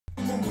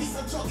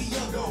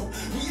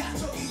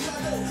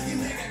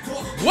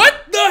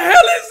What the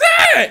hell is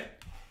that?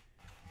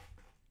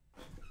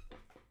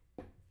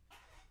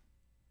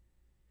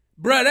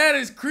 Bruh, that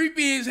is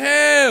creepy as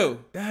hell.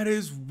 That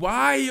is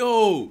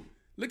wild.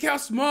 Look how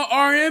small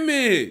RM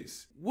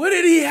is. What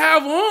did he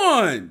have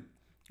on?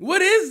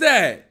 What is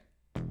that?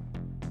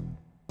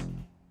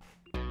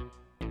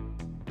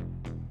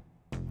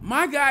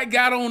 My guy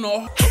got on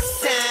a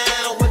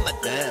sound with my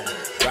thug,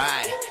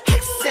 right?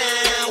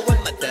 Sound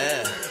with my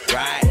thug,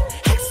 right?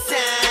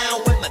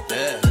 Sound with my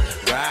thug,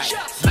 right?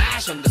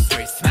 Smash on the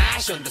street,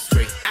 smash on the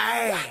street.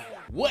 Aye.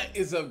 What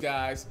is up,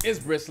 guys? It's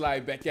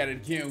BRISxLIFE back at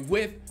it again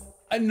with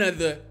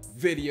another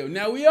video.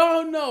 Now we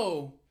all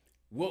know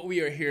what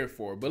we are here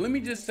for, but let me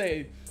just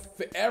say,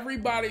 for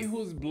everybody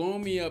who's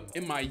blowing me up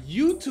in my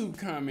YouTube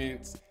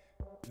comments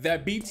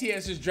that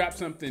BTS just dropped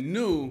something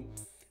new,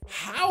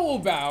 how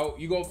about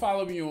you go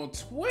follow me on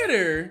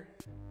Twitter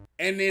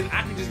and then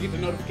I can just get the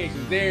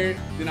notifications there,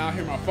 then I'll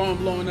hear my phone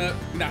blowing up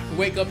and I can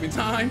wake up in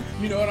time,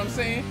 you know what I'm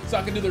saying? So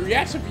I can do the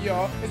reaction for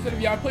y'all instead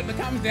of y'all putting the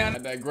comments down. I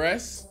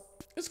digress.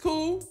 It's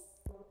cool.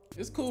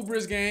 It's cool,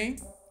 Briss gang.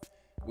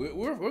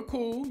 We're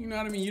cool, you know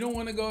what I mean? You don't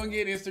want to go and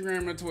get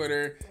Instagram or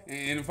Twitter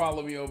and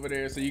follow me over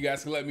there so you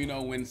guys can let me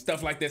know when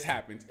stuff like this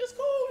happens. It's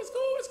cool, it's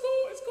cool, it's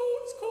cool, it's cool,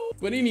 it's cool.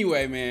 But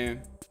anyway,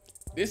 man,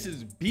 this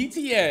is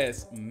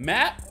BTS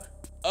Map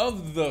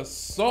of the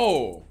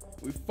Soul.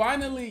 We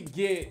finally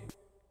get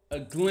a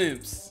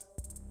glimpse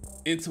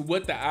into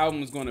what the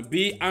album is going to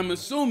be. I'm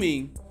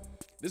assuming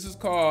this is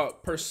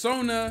called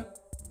Persona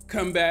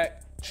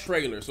Comeback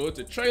Trailer. So it's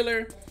a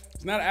trailer.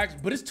 It's not actually,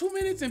 but it's 2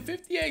 minutes and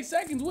 58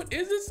 seconds. What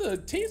is this, a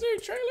teaser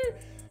trailer?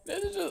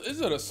 Is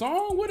it a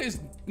song? What is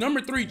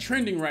 #3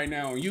 trending right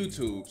now on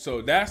YouTube?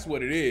 So that's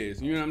what it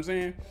is. You know what I'm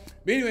saying?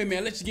 But anyway,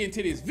 man, let's get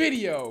into this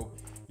video.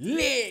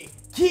 Let's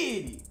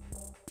get it.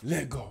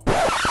 Let go.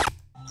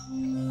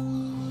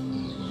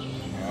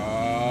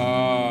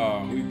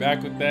 Oh, we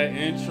back with that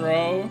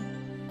intro.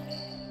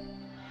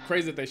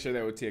 Crazy that they share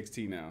that with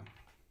TXT now.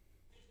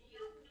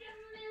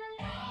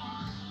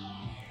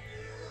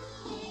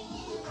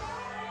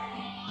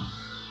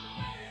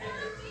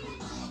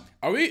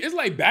 Are we, it's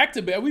like back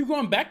to back. We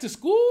going back to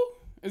school?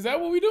 Is that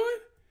what we doing?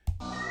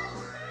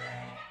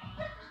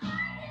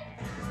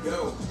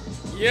 Yo.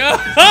 Yo.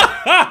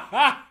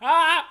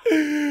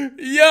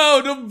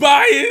 Yo, the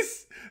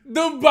bias.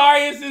 The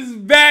bias is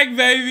back,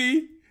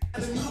 baby.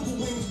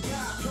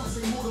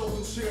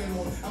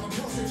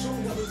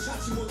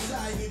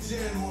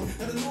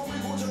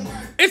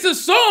 It's a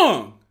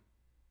song.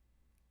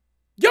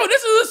 Yo,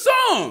 this is a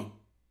song.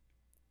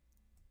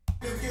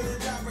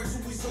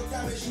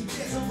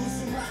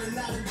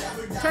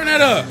 Turn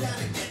that up.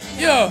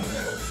 Yo.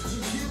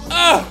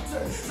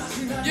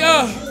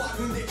 Yo.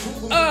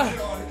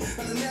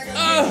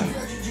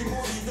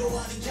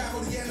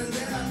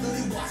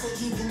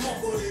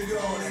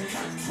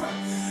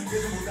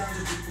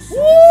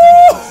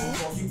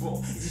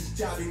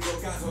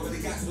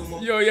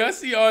 Yo, y'all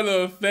see all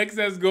the effects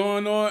that's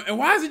going on? And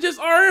why is it just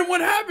RM?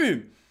 What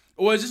happened?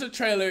 Well, it's just a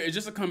trailer. It's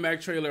just a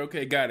comeback trailer.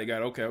 Okay, got it.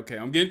 Okay.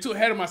 I'm getting too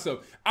ahead of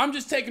myself. I'm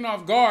just taking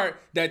off guard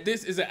that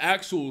this is an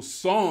actual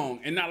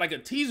song and not like a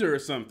teaser or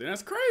something.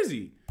 That's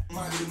crazy. Yeah.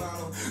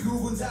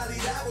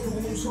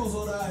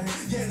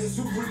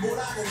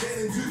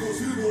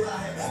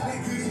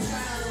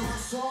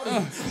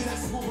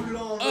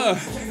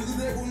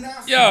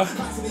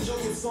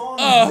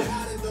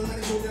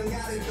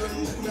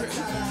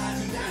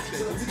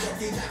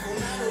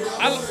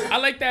 I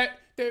like that.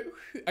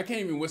 I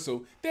can't even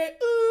whistle. That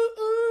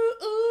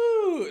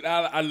ooh.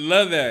 I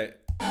love that.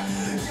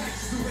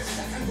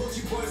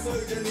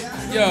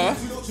 Yeah.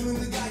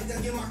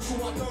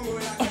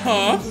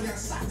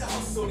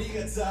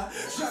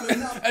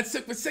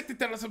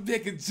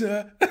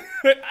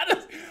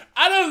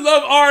 I don't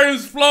love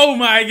RM's flow,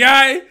 my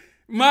guy.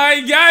 My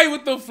guy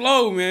with the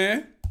flow,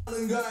 man. What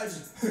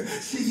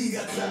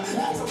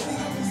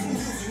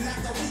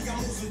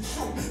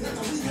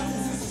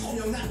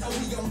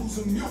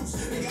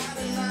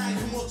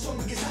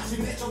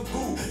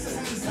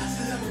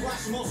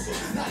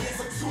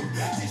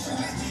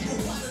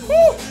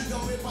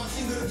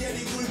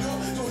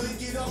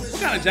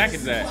kind of jacket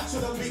is that?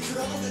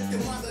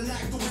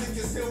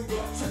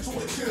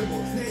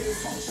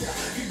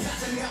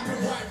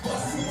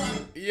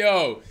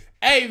 Yo,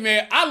 hey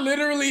man, I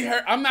literally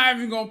heard, I'm not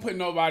even gonna put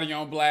nobody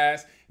on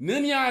blast.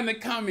 None of y'all in the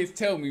comments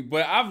tell me,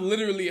 but I've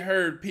literally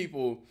heard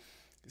people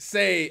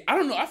say, I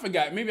don't know, I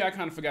forgot, maybe I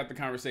kind of forgot the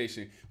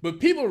conversation, but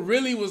people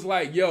really was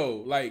like,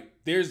 yo, like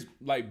there's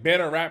like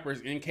better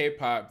rappers in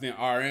K-pop than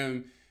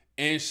RM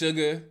and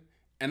Suga.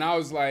 And I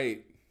was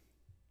like,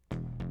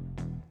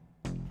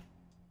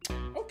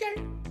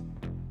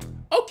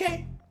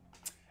 okay.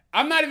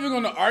 I'm not even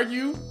gonna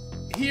argue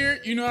here,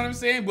 you know what I'm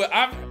saying? But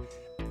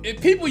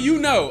people, you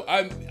know,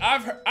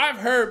 I've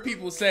heard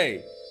people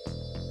say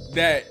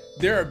that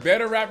there are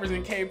better rappers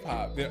in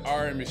K-pop than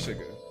RM and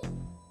Suga.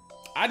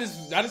 I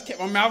just kept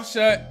my mouth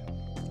shut,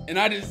 and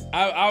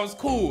I was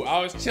cool. I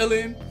was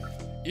chilling,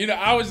 You know,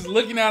 I was just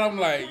looking at him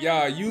like,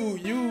 y'all,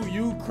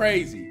 you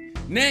crazy.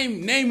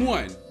 Name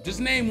one. Just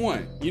name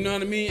one. You know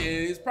what I mean? And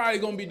it's probably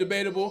gonna be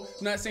debatable.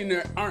 I'm not saying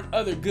there aren't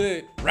other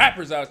good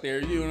rappers out there.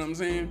 You know what I'm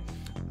saying?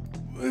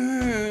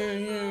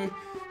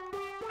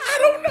 I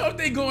don't know if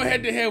they going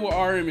head to head with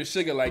RM and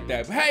Sugar like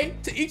that. But hey,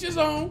 to each his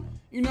own.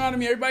 You know what I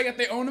mean? Everybody got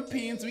their own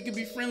opinions. We can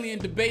be friendly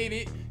and debate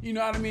it. You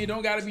know what I mean?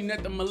 Don't gotta be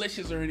nothing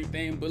malicious or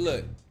anything. But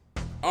look,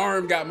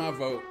 RM got my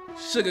vote.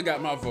 Sugar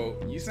got my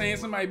vote. You saying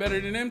somebody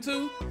better than them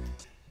two?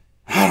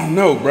 I don't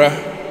know,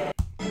 bruh.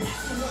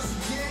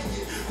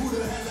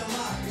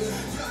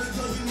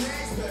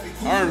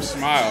 RM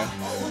smile.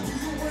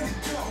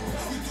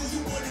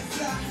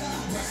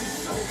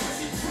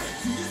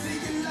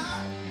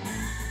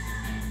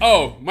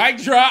 Oh, mic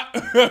drop.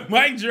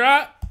 Mic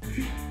drop.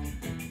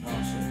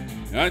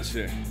 Not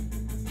shit.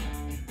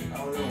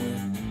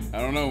 I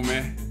don't know,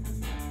 man.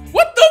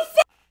 What the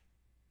fuck?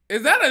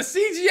 Is that a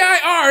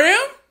CGI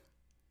RM?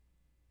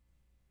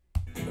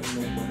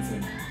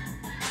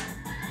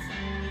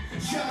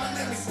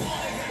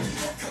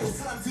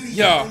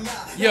 Yeah.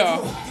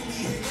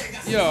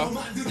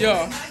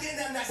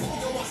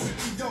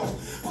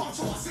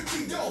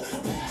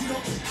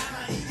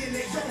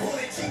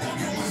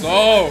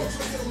 So.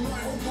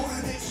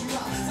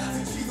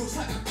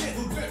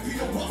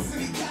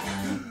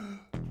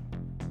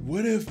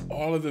 What if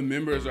all of the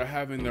members are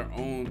having their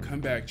own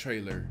comeback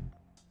trailer?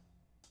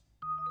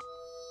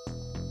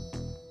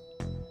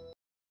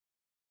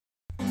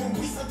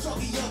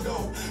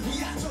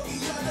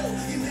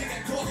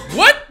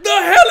 What the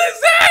hell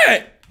is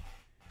that?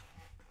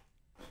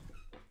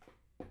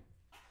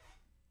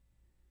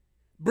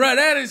 Bruh,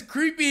 that is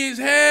creepy as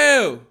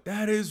hell.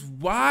 That is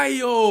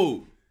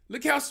wild.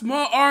 Look how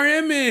small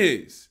RM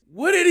is.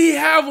 What did he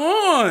have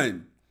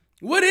on?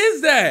 What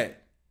is that?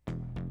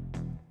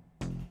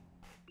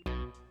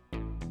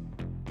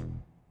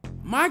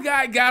 My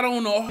guy got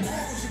on a...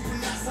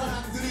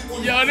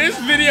 Yo, this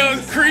video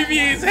is creepy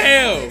as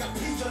hell.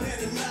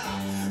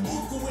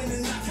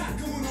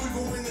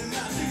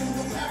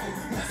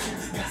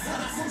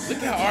 Look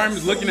how RM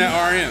is looking at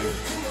RM.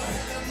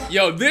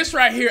 Yo, this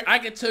right here, I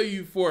can tell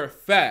you for a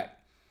fact,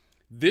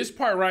 this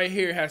part right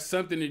here has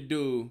something to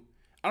do...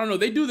 I don't know,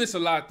 they do this a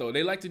lot though.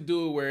 They like to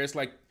do it where it's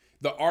like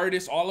the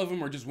artists, all of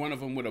them, or just one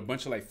of them with a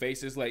bunch of like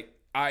faces, like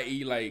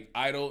i.e. like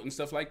Idol and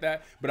stuff like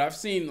that. But I've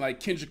seen like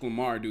Kendrick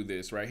Lamar do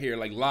this right here,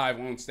 like live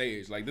on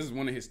stage. Like this is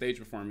one of his stage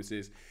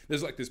performances.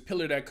 There's like this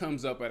pillar that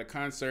comes up at a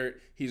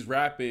concert. He's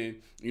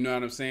rapping, you know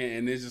what I'm saying?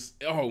 And it's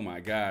just, oh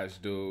my gosh,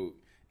 dude.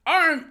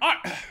 RM,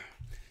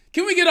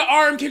 can we get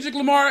an RM Kendrick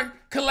Lamar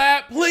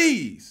collab,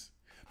 please?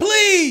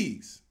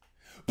 Please.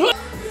 Please.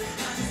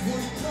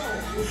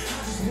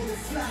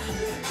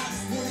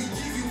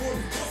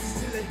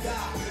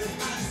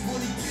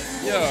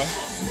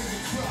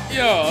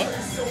 Yeah.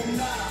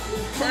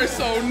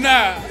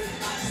 Persona.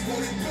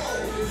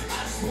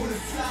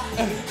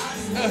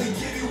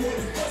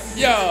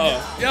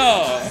 Yeah.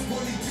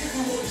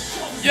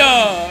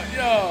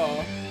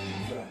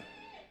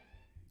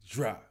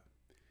 Drop.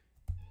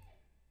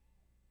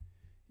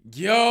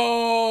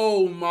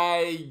 Yo,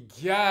 my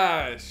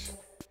gosh.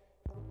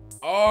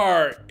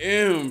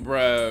 RM,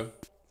 bruh.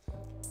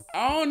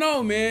 I don't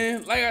know,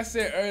 man. Like I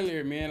said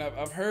earlier, man,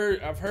 I've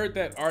heard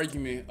that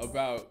argument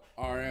about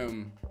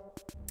RM,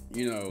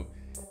 you know,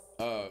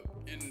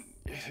 and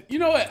you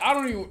know what? I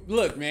don't even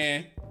look,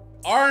 man.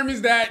 RM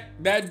is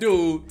that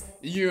dude,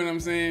 you know what I'm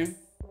saying?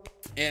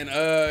 And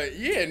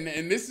yeah,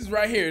 and this is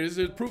right here. This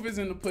is proof is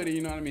in the pudding,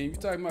 you know what I mean? You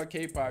talking about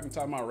K-pop, you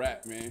talking about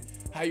rap, man.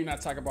 How you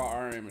not talk about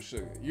RM and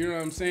Sugar? You know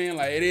what I'm saying?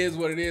 Like it is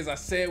what it is. I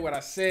said what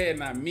I said,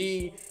 and I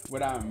mean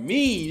what I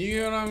mean.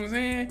 You know what I'm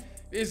saying?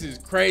 This is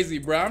crazy,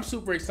 bro. I'm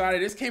super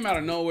excited. This came out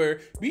of nowhere.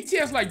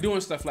 BTS like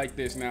doing stuff like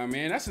this now,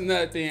 man. That's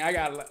another thing. I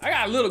got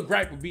a little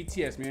gripe with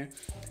BTS, man.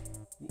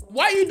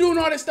 Why you doing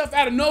all this stuff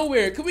out of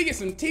nowhere? Can we get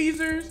some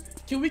teasers?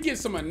 Can we get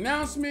some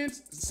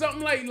announcements?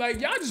 Something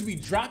like y'all just be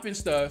dropping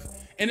stuff.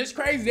 And it's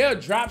crazy. They'll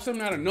drop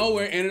something out of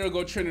nowhere and it'll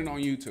go trending on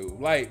YouTube.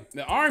 Like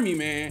the army,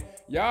 man.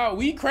 Y'all,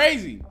 we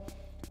crazy.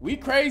 We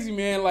crazy,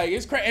 man. Like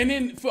it's crazy. And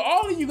then for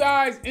all of you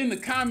guys in the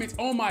comments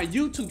on my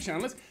YouTube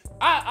channel,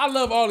 I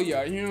love all of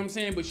y'all, you know what I'm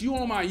saying? But you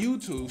on my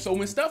YouTube. So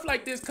when stuff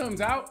like this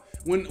comes out,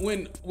 when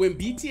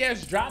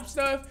BTS drops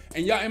stuff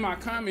and y'all in my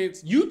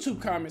comments,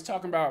 YouTube comments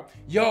talking about,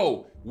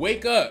 yo,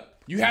 wake up.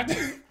 You have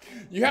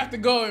to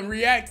go and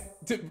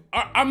react to,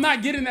 I'm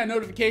not getting that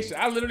notification.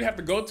 I literally have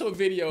to go to a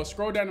video,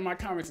 scroll down to my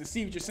comments and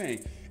see what you're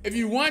saying. If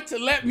you want to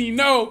let me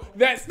know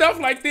that stuff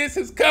like this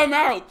has come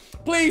out,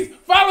 please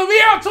follow me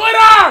on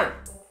Twitter.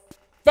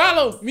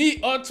 Follow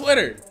me on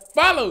Twitter.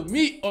 Follow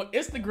me on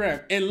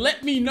Instagram and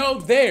let me know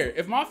there.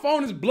 If my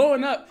phone is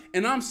blowing up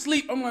and I'm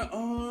asleep, I'm like,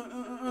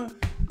 oh,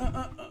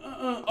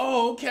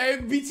 okay.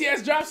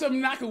 BTS dropped something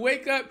and I can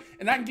wake up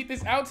and I can get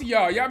this out to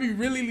y'all. Y'all be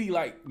really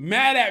like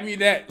mad at me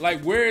that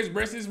like, where is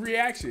BRISx's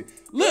reaction?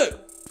 Look,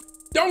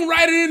 don't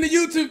write it in the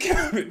YouTube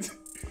comments.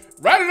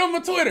 Write it on my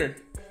Twitter.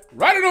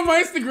 Write it on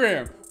my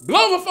Instagram.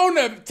 Blow my phone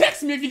up.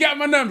 Text me if you got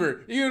my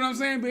number. You know what I'm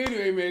saying? But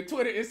anyway, man,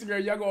 Twitter,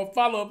 Instagram, y'all gonna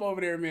follow up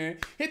over there, man.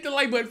 Hit the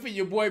like button for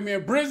your boy,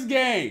 man. Brisk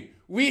Gang.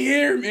 We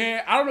here,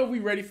 man. I don't know if we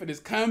ready for this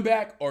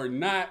comeback or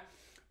not.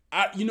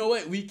 You know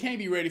what? We can't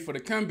be ready for the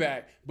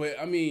comeback, but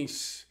I mean,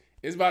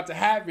 it's about to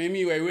happen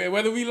anyway.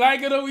 Whether we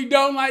like it or we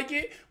don't like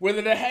it,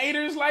 whether the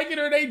haters like it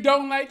or they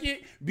don't like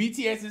it,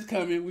 BTS is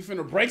coming. We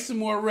finna break some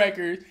more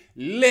records.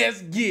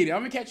 Let's get it. I'm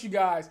gonna catch you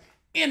guys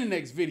in the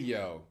next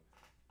video.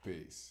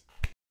 Peace.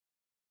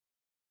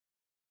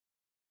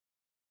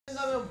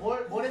 생각하면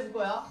뭘 해줄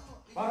거야?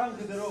 말한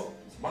그대로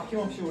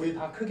막힘없이 우리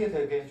다 크게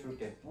되게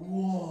해줄게.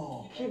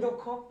 우와. 키도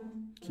커?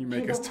 Can you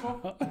make us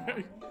talk?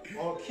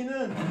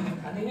 키는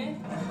가능해?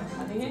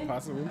 가능해?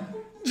 Possible.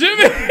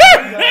 Jimmy!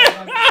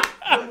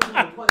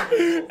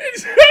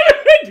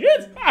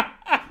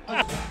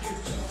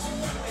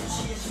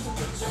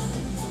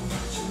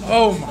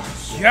 Oh my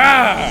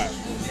God!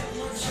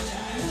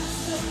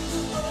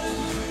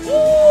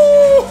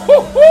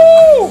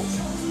 Woo!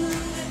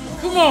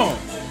 Come on!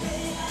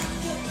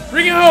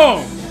 Bring it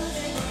home!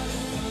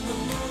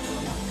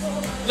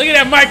 Look at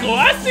that, Michael!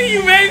 I see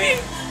you, baby!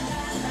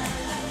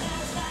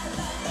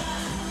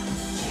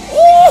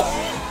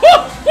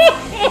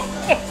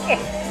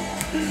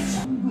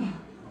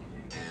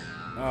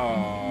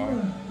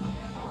 Oh.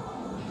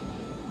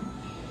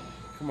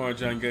 Come on,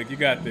 Jungkook, you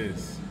got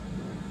this.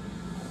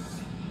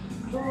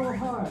 So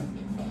hard.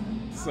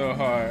 So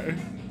hard.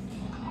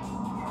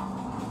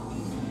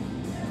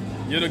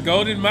 You're the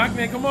golden mock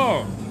man, come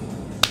on.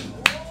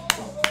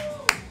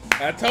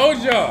 I told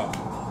y'all.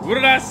 What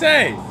did I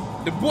say?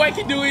 The boy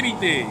can do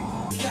anything.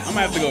 I'm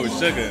gonna have to go with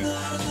Sugar.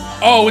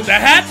 Oh, with the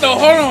hat though,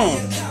 hold on.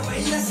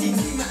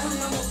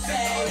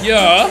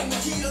 Yeah.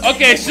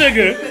 Okay,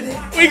 Sugar.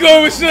 We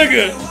going with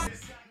Sugar.